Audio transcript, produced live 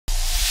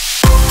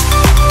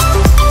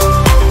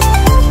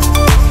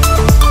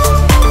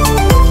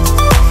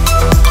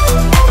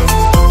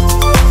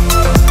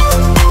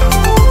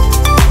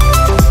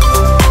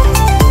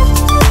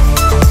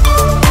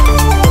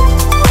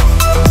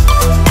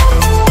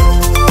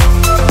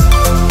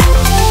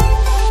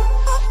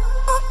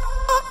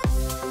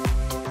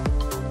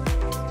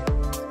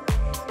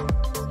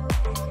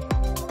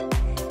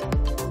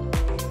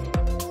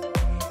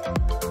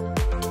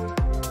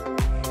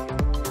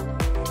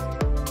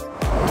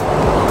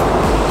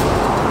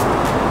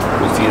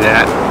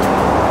that?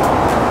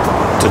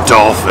 It's a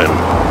dolphin.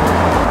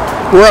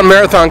 We're on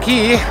Marathon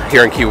Key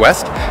here in Key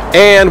West,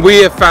 and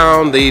we have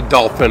found the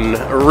Dolphin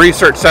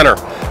Research Center.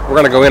 We're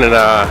gonna go in and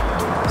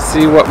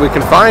see what we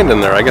can find in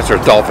there. I guess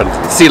there's dolphins,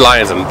 and sea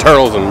lions, and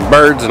turtles, and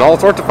birds, and all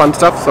sorts of fun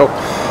stuff. So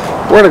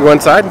we're gonna go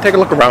inside and take a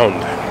look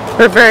around.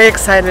 We're very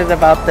excited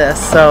about this,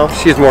 so.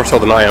 She's more so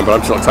than I am, but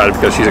I'm still excited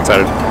because she's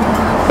excited.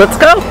 Let's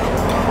go.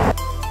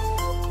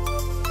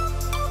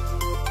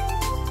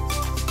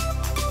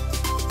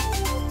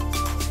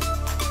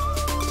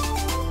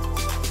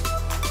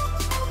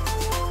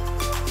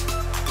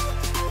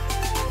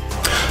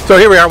 So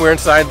here we are, we're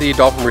inside the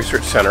Dolphin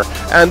Research Center,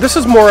 and this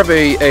is more of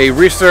a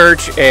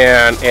research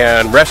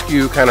and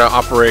rescue kind of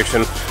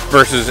operation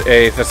versus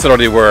a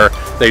facility where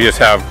they just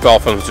have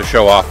dolphins to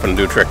show off and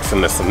do tricks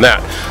and this and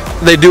that.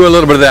 They do a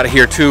little bit of that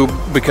here too,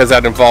 because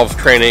that involves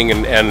training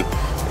and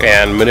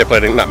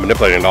manipulating, not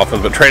manipulating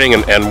dolphins, but training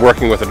and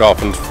working with the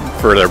dolphins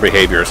for their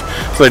behaviors.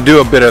 So they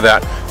do a bit of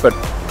that, but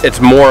it's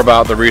more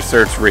about the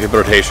research,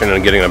 rehabilitation,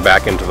 and getting them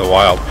back into the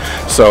wild.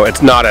 So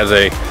it's not as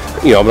a,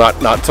 you know,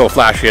 not so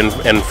flashy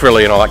and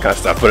frilly and all that kind of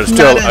stuff, but it's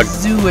still not a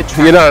zoo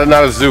attraction. You're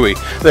not a zooey.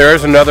 There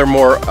is another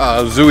more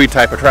zooey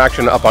type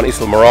attraction up on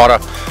Isla Morada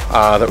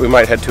that we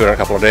might head to in a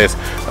couple of days.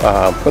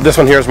 But this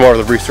one here is more of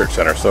the research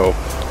center, so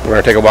we're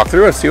going to take a walk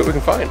through and see what we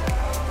can find.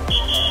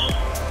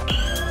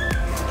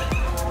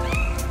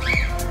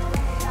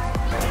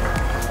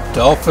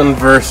 Dolphin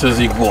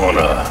versus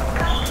iguana.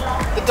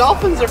 The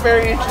dolphins are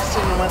very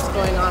interested in what's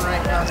going on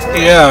right now.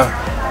 Yeah.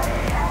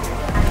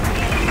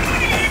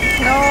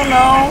 No.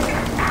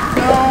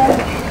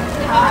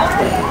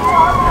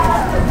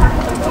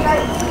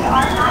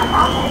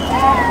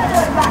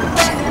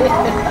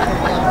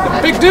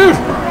 Big dude.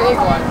 Big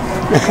one.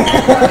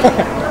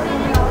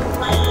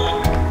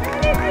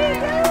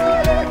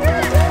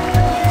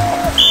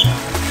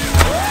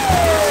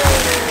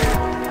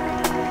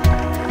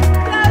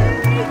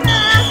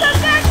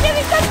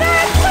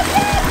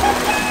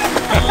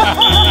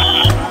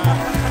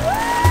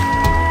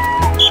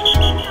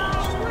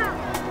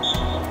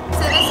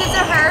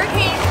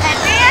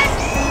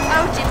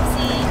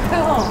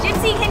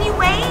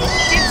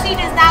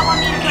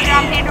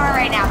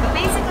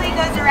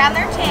 Around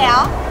their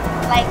tail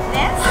like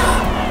this,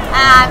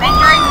 and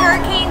during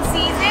hurricane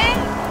season,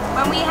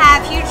 when we have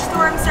huge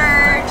storm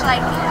surge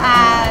like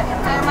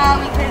Irma,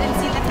 we couldn't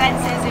see the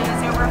fences, it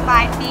was over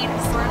 5 feet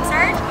of storm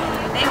surge.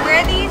 They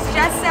wear these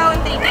just so if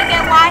they do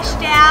get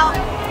washed out,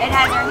 it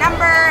has their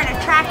number and a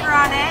tracker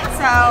on it,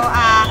 so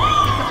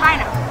you can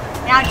find them.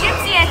 Now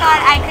Gypsy, I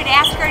thought I could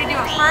ask her to do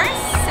it first,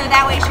 so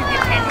that way she'd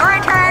get Pandora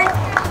turn.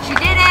 She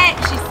did it,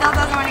 she still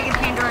doesn't want to get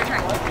Pandora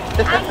turn.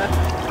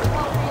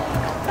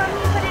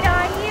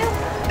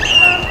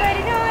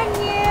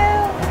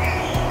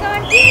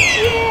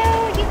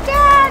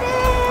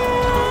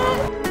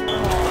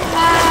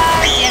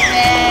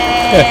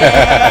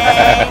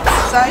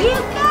 So you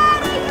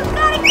got it, go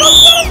get it,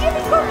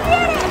 Jimmy, go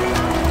get it.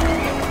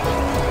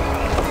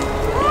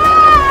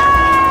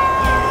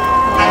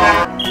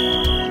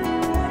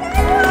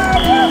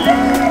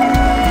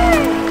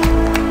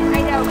 I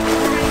know.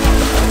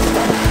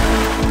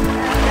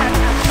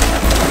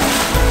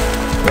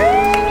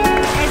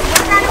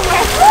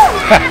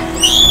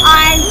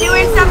 I'm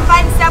doing some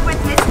fun stuff with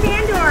Miss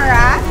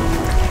Pandora.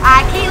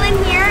 Caitlin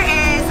here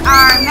is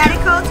our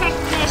medical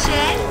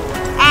technician.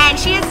 And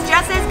she has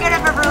just as good of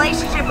a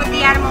relationship with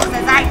the animals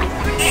as I do.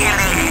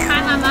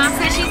 Hi, Mama.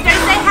 So she's going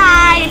to say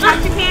hi and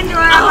talk to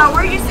Pandora while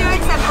we're just doing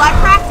some blood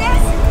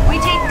practice. We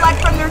take blood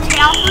from their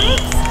tail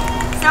flukes.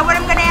 So what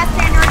I'm going to ask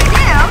Pandora to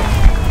do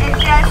is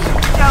just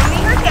show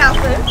me her tail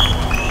flukes.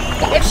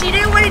 If she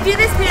didn't want to do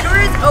this,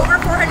 Pandora is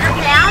over 400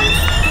 pounds.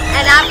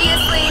 And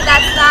obviously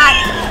that's not,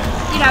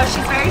 you know,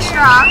 she's very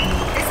strong.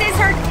 This is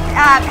her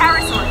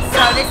power source.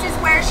 So this is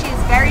where she's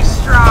very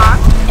strong.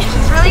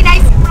 She's really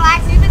nice and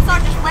relaxed. Even so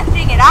just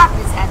lifting it up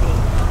is heavy.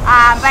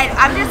 But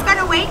I'm just going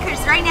to wait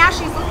because right now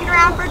she's looking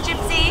around for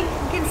Gypsy.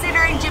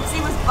 Considering Gypsy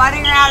was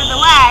butting her out of the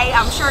way,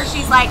 I'm sure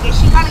she's like, is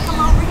she going to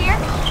come over here?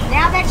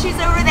 Now that she's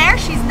over there,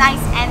 she's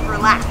nice and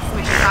relaxed,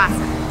 which is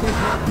awesome.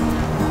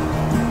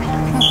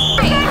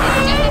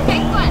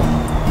 Pick one.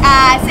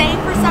 Say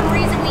for some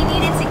reason we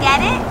needed to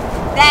get it,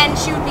 then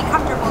she would be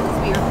comfortable because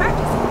we were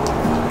practicing.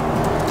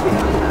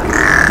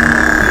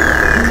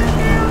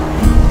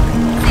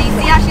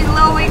 See how she's a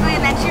little wiggly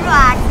and then she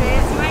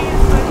relaxes. You might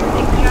just put your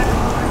pinky on her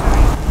floor.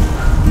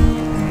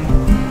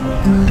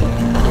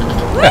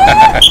 Woo!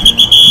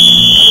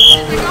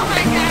 She's like, oh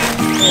my god.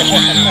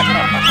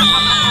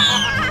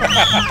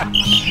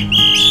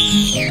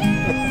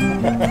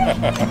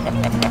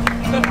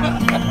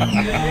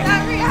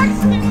 That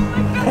reaction,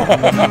 oh my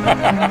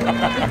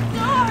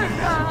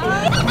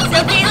god. So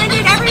Caitlin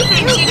did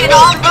everything. She did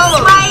all the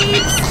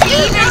swipes. She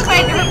even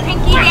put her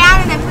pinky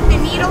down and then put the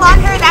needle on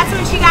her. That's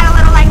when she got a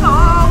little like,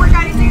 oh, we're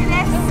gonna do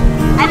this.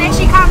 And then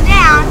she calmed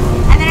down,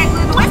 and then I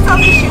blew the whistle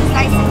because she was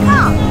nice and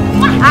calm.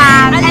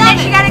 And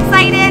then she got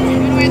excited.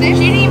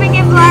 She didn't even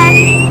give blood.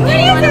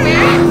 What is it?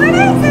 What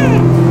is it?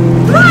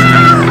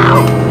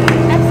 Wow!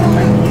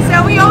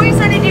 So we always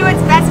want to do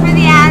what's best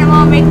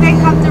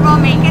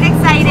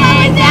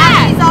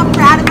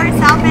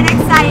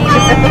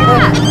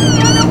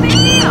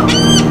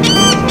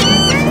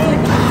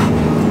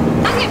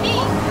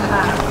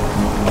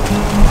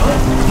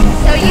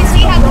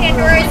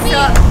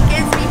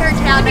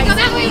Now that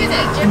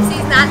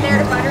Gypsy's not there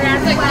to butter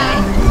out of the way,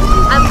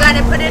 I'm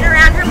gonna put it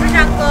around her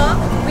peduncle.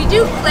 We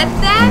do clip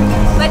them,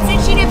 but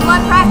since she did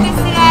blood practice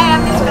today,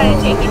 I'm just gonna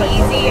take it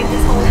easy and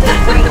just hold it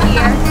right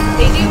here.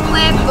 They do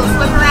clip, go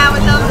swim around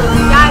with them, go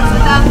do dives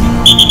with them.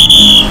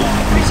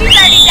 But she's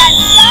already done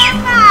so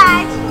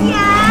much.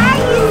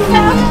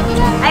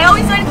 Yeah, I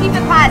always want to keep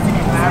it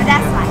positive, so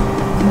that's fine.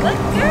 Good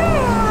girl.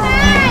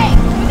 Hey,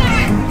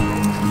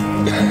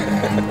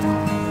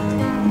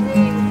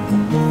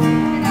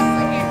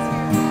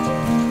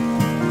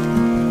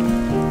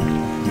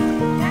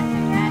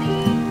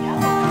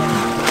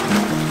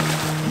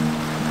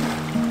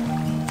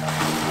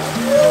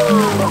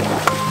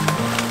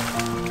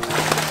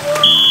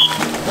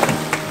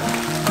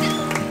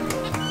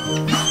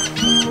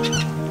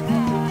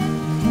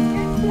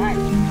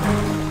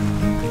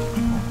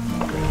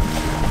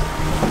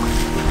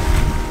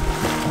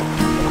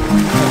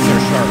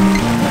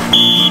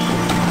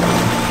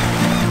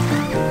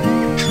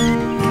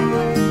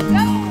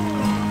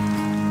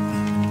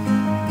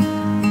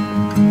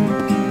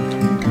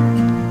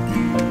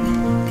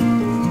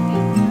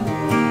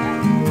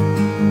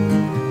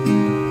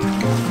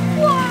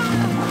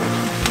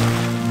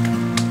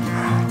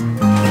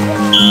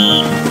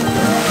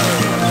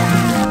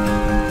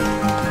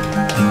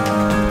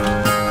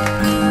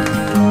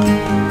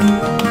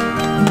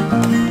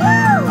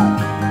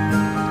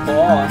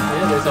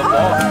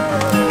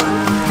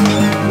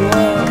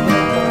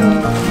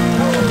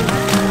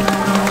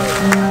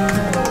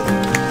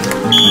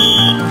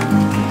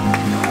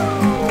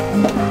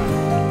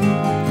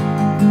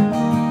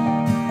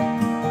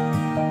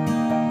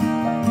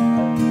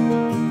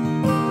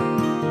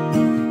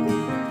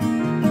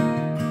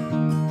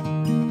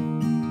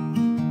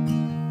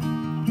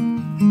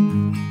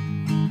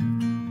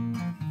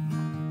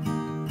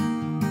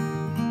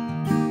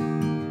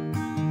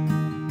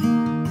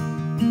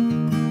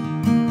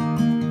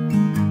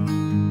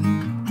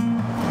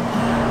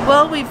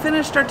 Well, we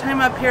finished our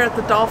time up here at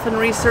the Dolphin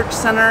Research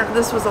Center.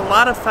 This was a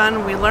lot of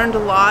fun. We learned a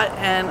lot,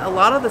 and a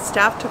lot of the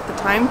staff took the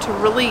time to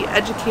really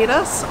educate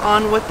us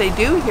on what they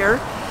do here.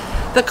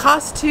 The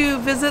cost to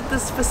visit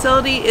this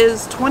facility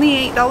is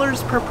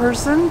 $28 per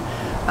person,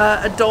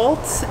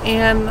 adults,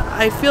 and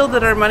I feel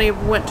that our money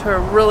went to a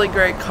really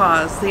great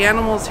cause. The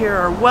animals here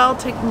are well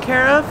taken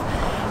care of,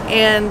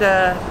 and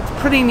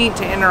it's pretty neat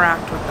to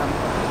interact with them.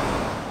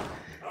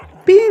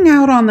 Being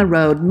out on the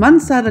road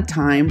months at a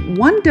time,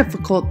 one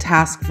difficult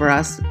task for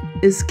us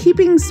is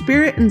keeping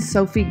Spirit and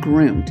Sophie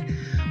groomed.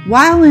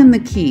 While in the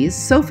Keys,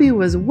 Sophie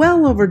was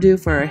well overdue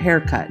for a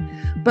haircut,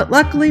 but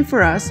luckily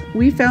for us,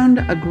 we found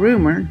a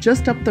groomer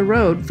just up the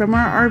road from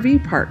our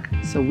RV park,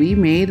 so we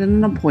made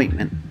an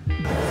appointment.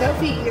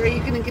 Sophie, are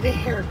you going to get a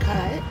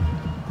haircut?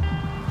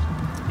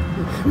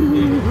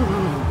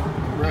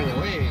 Run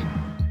away.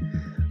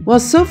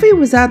 While Sophie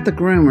was at the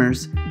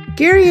groomers,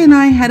 Gary and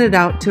I headed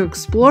out to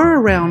explore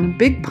around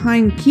Big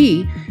Pine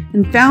Key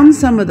and found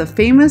some of the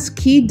famous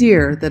key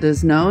deer that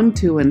is known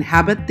to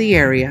inhabit the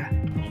area.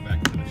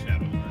 Back to the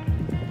shadow.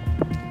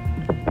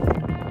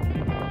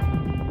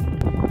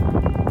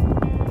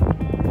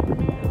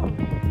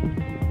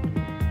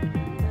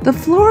 The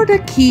Florida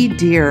Key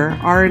deer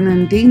are an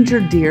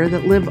endangered deer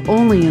that live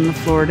only in the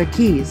Florida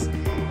Keys.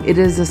 It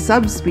is a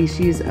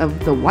subspecies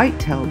of the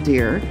white-tailed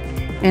deer,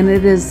 and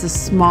it is the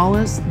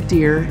smallest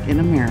deer in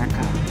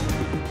America.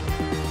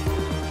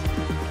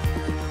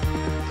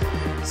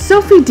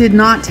 Sophie did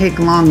not take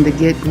long to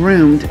get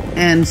groomed,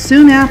 and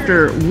soon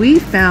after we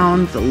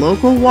found the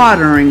local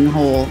watering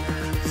hole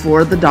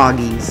for the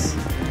doggies.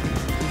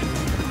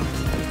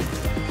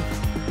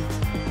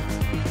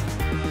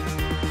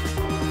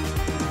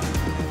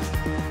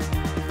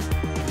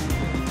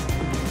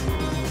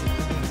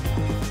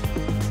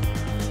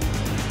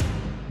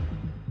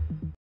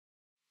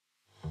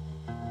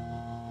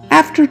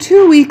 After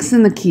 2 weeks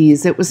in the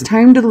Keys, it was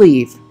time to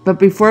leave, but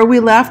before we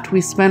left,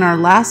 we spent our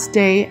last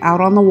day out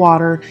on the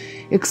water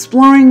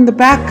exploring the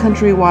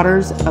backcountry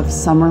waters of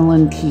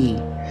Summerland Key.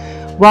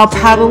 While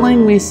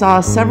paddling, we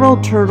saw several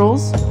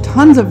turtles,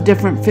 tons of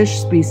different fish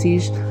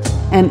species,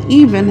 and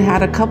even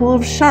had a couple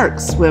of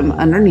sharks swim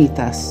underneath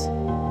us.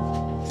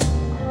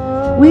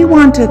 We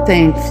want to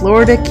thank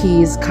Florida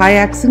Keys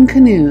Kayaks and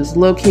Canoes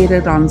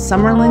located on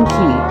Summerland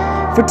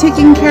Key for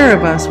taking care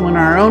of us when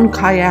our own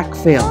kayak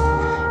failed.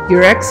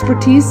 Your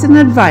expertise and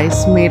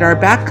advice made our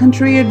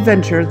backcountry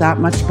adventure that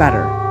much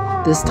better.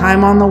 This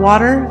time on the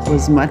water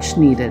was much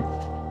needed.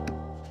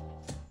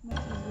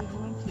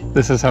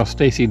 This is how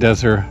Stacy does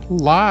her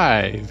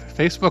live,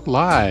 Facebook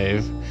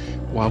Live,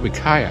 while we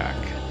kayak.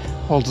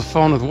 Holds the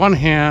phone with one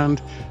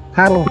hand,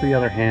 paddle with the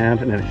other hand,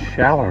 and it's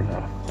shallow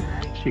enough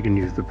she can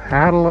use the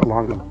paddle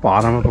along the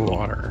bottom of the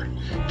water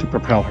to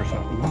propel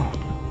herself along.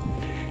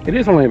 It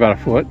is only about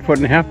a foot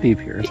and a half deep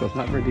here, so it's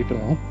not very deep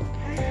at all.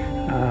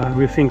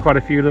 We've seen quite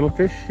a few little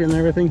fish and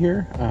everything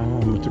here.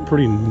 It's a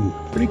pretty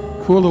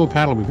cool little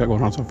paddle we've got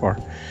going on so far.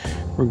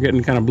 We're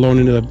getting kind of blown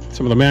into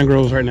some of the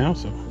mangroves right now,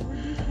 so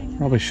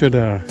probably should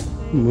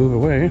move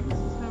away.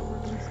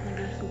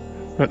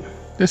 But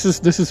this is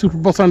Super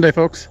Bowl Sunday,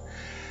 folks.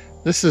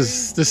 This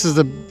is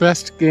the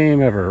best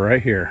game ever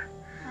right here.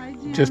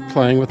 Just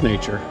playing with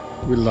nature.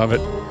 We love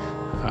it.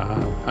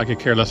 I could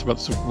care less about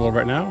the Super Bowl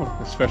right now,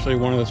 especially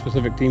one of the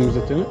specific teams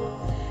that's in it.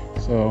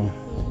 So,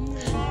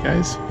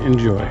 guys,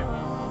 enjoy.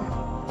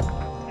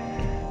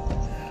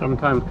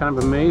 Sometimes kind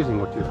of amazing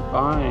what you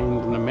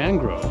find in the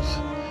mangroves.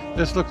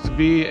 This looks to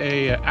be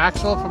a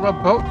axle from a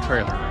boat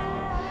trailer.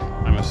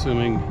 I'm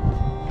assuming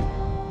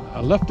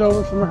a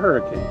leftover from a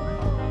hurricane.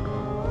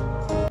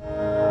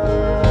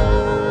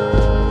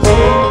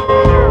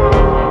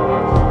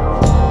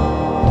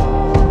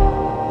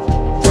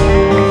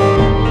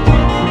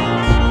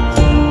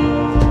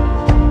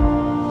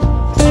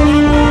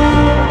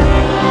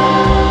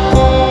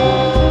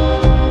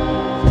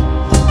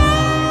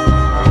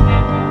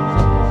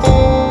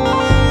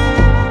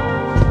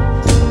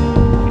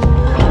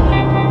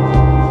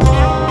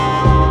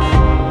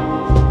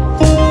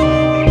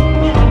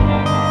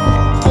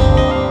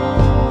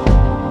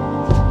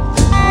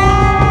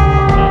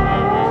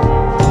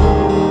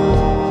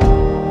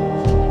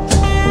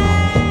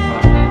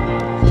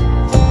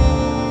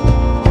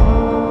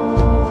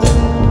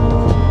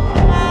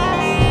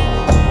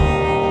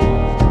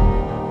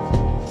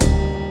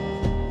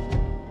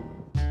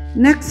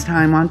 Next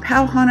time on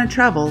Pau Hana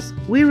Travels,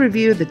 we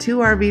review the 2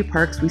 RV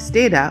parks we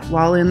stayed at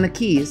while in the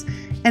Keys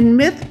and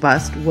myth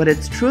bust what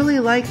it's truly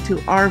like to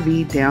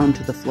RV down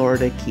to the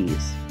Florida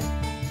Keys.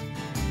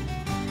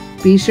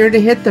 Be sure to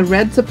hit the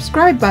red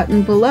subscribe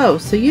button below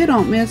so you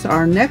don't miss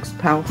our next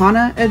Pau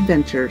Hana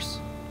adventures.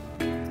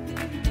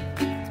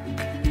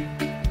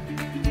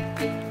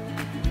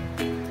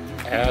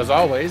 As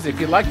always,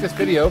 if you like this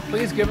video,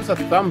 please give us a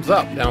thumbs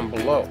up down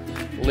below.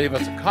 Leave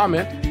us a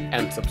comment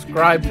and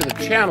subscribe to the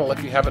channel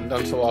if you haven't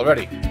done so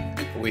already.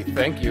 We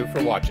thank you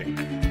for watching.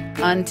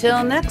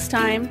 Until next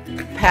time,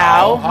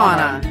 Pau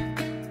Hana.